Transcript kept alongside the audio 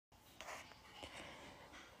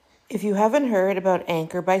If you haven't heard about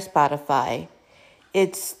Anchor by Spotify,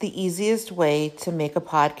 it's the easiest way to make a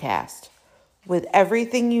podcast with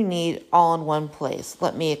everything you need all in one place.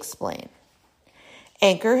 Let me explain.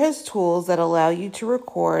 Anchor has tools that allow you to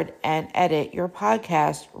record and edit your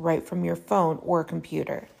podcast right from your phone or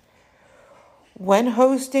computer. When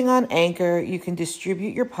hosting on Anchor, you can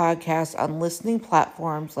distribute your podcast on listening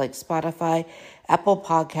platforms like Spotify, Apple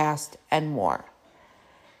Podcast, and more.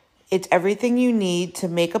 It's everything you need to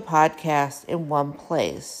make a podcast in one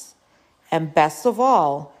place. And best of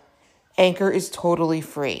all, Anchor is totally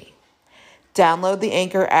free. Download the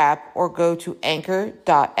Anchor app or go to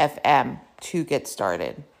anchor.fm to get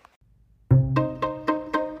started.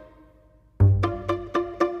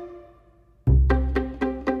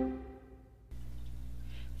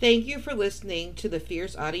 Thank you for listening to the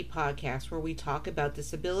Fierce Audie podcast, where we talk about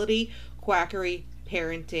disability, quackery,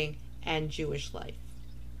 parenting, and Jewish life.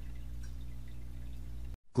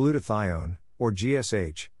 Glutathione, or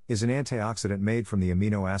GSH, is an antioxidant made from the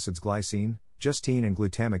amino acids glycine, glutathione, and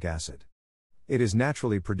glutamic acid. It is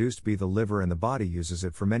naturally produced by the liver, and the body uses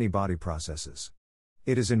it for many body processes.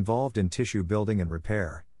 It is involved in tissue building and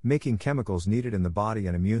repair, making chemicals needed in the body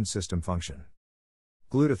and immune system function.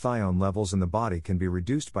 Glutathione levels in the body can be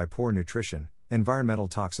reduced by poor nutrition, environmental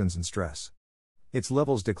toxins, and stress. Its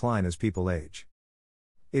levels decline as people age.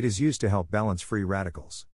 It is used to help balance free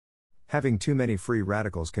radicals. Having too many free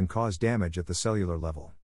radicals can cause damage at the cellular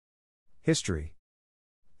level. History.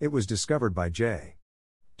 It was discovered by J.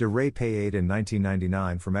 de Ray-Payade in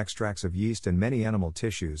 1999 from extracts of yeast and many animal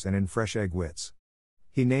tissues and in fresh egg whites.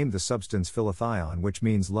 He named the substance philathion, which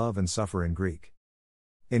means love and suffer in Greek.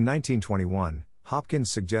 In 1921,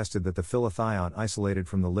 Hopkins suggested that the philathion isolated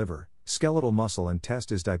from the liver, skeletal muscle, and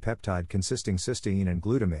test is dipeptide consisting cysteine and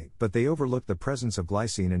glutamate, but they overlooked the presence of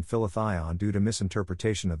glycine in philathion due to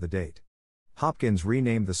misinterpretation of the date. Hopkins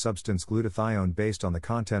renamed the substance glutathione based on the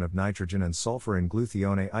content of nitrogen and sulfur in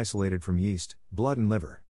glutathione isolated from yeast, blood, and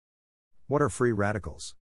liver. What are free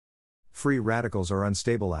radicals? Free radicals are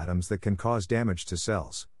unstable atoms that can cause damage to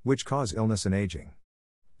cells, which cause illness and aging.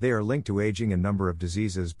 They are linked to aging and number of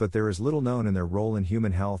diseases, but there is little known in their role in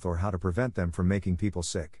human health or how to prevent them from making people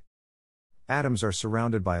sick. Atoms are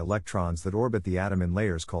surrounded by electrons that orbit the atom in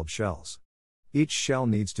layers called shells. Each shell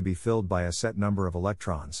needs to be filled by a set number of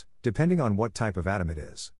electrons, depending on what type of atom it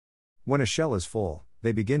is. When a shell is full,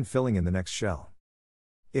 they begin filling in the next shell.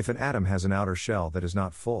 If an atom has an outer shell that is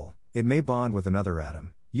not full, it may bond with another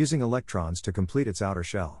atom, using electrons to complete its outer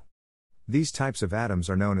shell. These types of atoms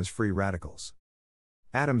are known as free radicals.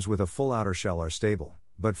 Atoms with a full outer shell are stable,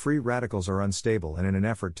 but free radicals are unstable, and in an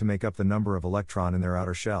effort to make up the number of electrons in their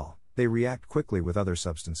outer shell, they react quickly with other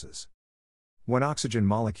substances. When oxygen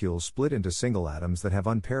molecules split into single atoms that have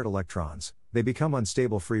unpaired electrons, they become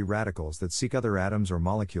unstable free radicals that seek other atoms or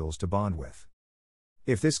molecules to bond with.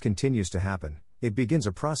 If this continues to happen, it begins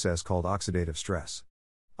a process called oxidative stress.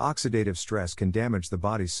 Oxidative stress can damage the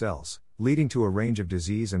body's cells, leading to a range of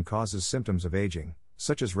disease and causes symptoms of aging,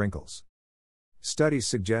 such as wrinkles. Studies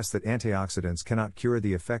suggest that antioxidants cannot cure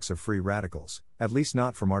the effects of free radicals, at least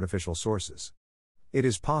not from artificial sources. It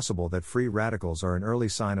is possible that free radicals are an early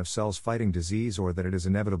sign of cells fighting disease, or that it is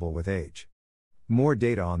inevitable with age. More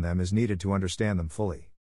data on them is needed to understand them fully.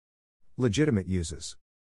 Legitimate uses: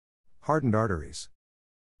 hardened arteries,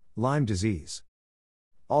 Lyme disease,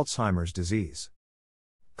 Alzheimer's disease,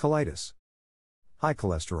 colitis, high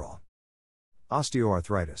cholesterol,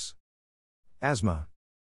 osteoarthritis, asthma,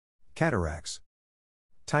 cataracts,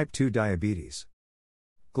 type 2 diabetes,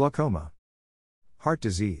 glaucoma, heart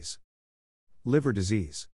disease, liver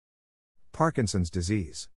disease, Parkinson's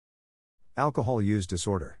disease, alcohol use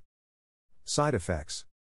disorder. Side effects: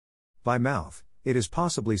 by mouth, it is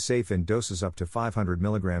possibly safe in doses up to 500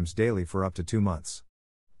 mg daily for up to 2 months.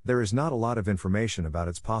 There is not a lot of information about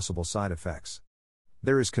its possible side effects.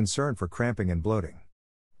 There is concern for cramping and bloating.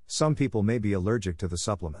 Some people may be allergic to the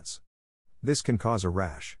supplements. This can cause a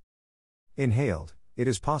rash. Inhaled, it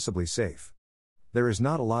is possibly safe. There is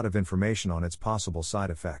not a lot of information on its possible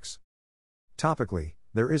side effects. Topically,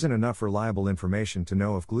 there isn't enough reliable information to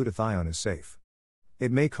know if glutathione is safe.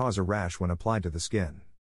 It may cause a rash when applied to the skin.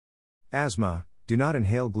 Asthma: do not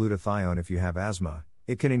inhale glutathione if you have asthma,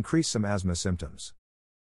 it can increase some asthma symptoms.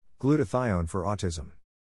 Glutathione for autism.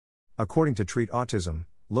 According to Treat Autism,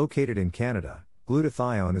 located in Canada,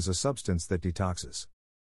 glutathione is a substance that detoxes.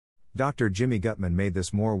 Dr. Jimmy Gutman made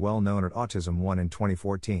this more well known at Autism 1 in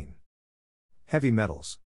 2014. Heavy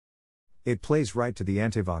metals. It plays right to the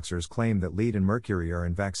anti-vaxxers' claim that lead and mercury are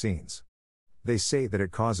in vaccines. They say that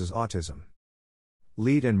it causes autism.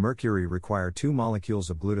 Lead and mercury require 2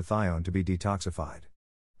 molecules of glutathione to be detoxified.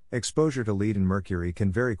 Exposure to lead and mercury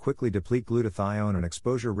can very quickly deplete glutathione and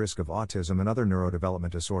exposure risk of autism and other neurodevelopment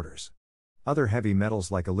disorders. Other heavy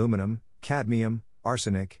metals like aluminum, cadmium,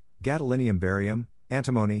 arsenic, gadolinium, barium,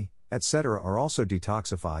 antimony, etc. are also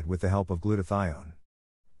detoxified with the help of glutathione.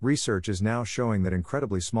 Research is now showing that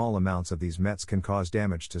incredibly small amounts of these mets can cause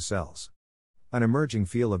damage to cells. An emerging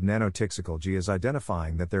field of nanotoxicology is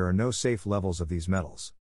identifying that there are no safe levels of these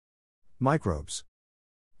metals. Microbes.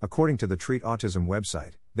 According to the Treat Autism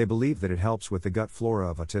website, they believe that it helps with the gut flora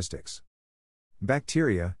of autistics.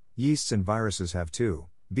 Bacteria, yeasts and viruses have to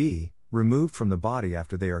be removed from the body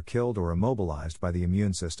after they are killed or immobilized by the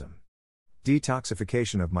immune system.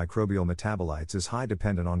 Detoxification of microbial metabolites is high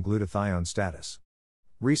dependent on glutathione status.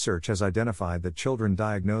 Research has identified that children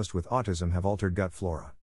diagnosed with autism have altered gut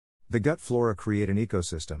flora. The gut flora create an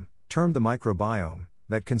ecosystem, termed the microbiome,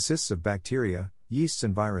 that consists of bacteria, yeasts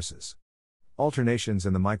and viruses. Alternations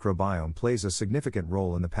in the microbiome plays a significant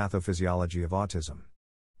role in the pathophysiology of autism.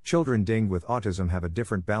 Children dinged with autism have a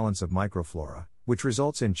different balance of microflora, which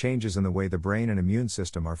results in changes in the way the brain and immune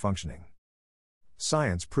system are functioning.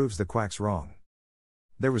 Science proves the quacks wrong.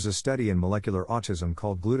 There was a study in molecular autism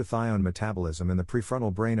called glutathione metabolism in the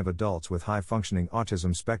prefrontal brain of adults with high-functioning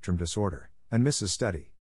autism spectrum disorder, and MISS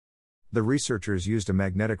study. The researchers used a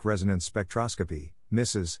magnetic resonance spectroscopy,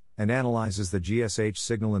 MISS, and analyzes the GSH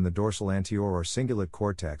signal in the dorsal anterior or cingulate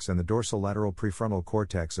cortex and the dorsolateral prefrontal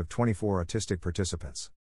cortex of 24 autistic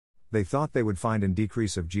participants. They thought they would find a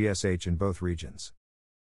decrease of GSH in both regions.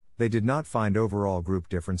 They did not find overall group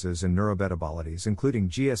differences in neurometabolites including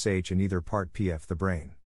GSH in either part PF the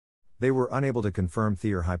brain. They were unable to confirm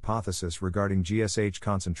their hypothesis regarding GSH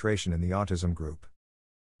concentration in the autism group.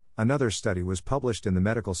 Another study was published in the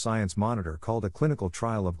Medical Science Monitor called A Clinical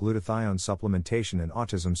Trial of Glutathione Supplementation in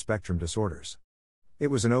Autism Spectrum Disorders.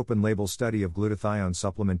 It was an open-label study of glutathione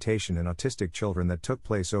supplementation in autistic children that took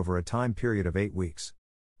place over a time period of 8 weeks.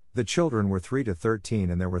 The children were 3 to 13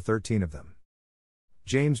 and there were 13 of them.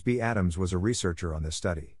 James B. Adams was a researcher on this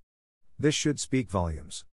study. This should speak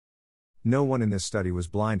volumes. No one in this study was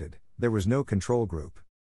blinded, there was no control group.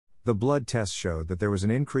 The blood tests showed that there was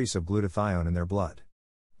an increase of glutathione in their blood.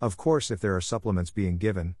 Of course, if there are supplements being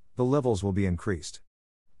given, the levels will be increased.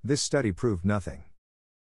 This study proved nothing.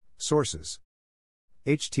 Sources: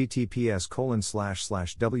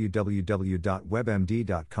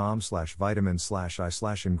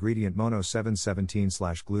 https://www.webmd.com/vitamin/I/ingredient mono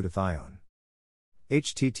 717/glutathione.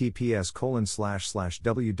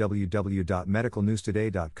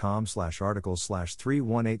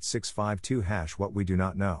 https://www.medicalnewstoday.com/articles/3186522# What we do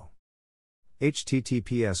not know.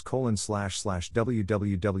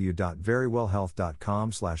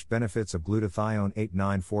 https://www.verywellhealth.com/benefits of glutathione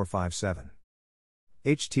 89457.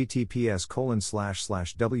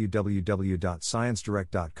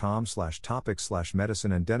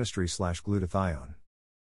 https://www.sciencedirect.com/topics/medicine and dentistry/glutathione.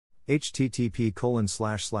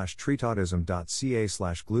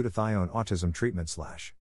 http://treatautism.ca/glutathione autism treatment/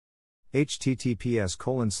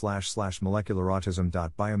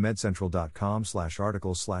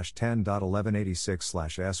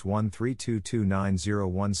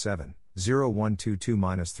 https://molecularautism.biomedcentral.com/articles/10.1186/S132290170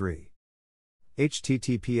 0122-3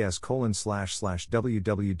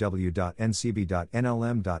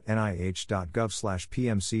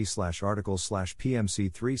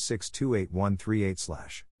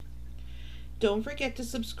 Don't forget to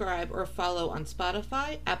subscribe or follow on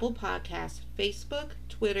Spotify, Apple Podcasts, Facebook,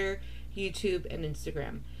 Twitter, YouTube, and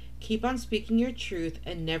Instagram. Keep on speaking your truth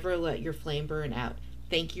and never let your flame burn out.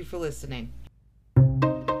 Thank you for listening.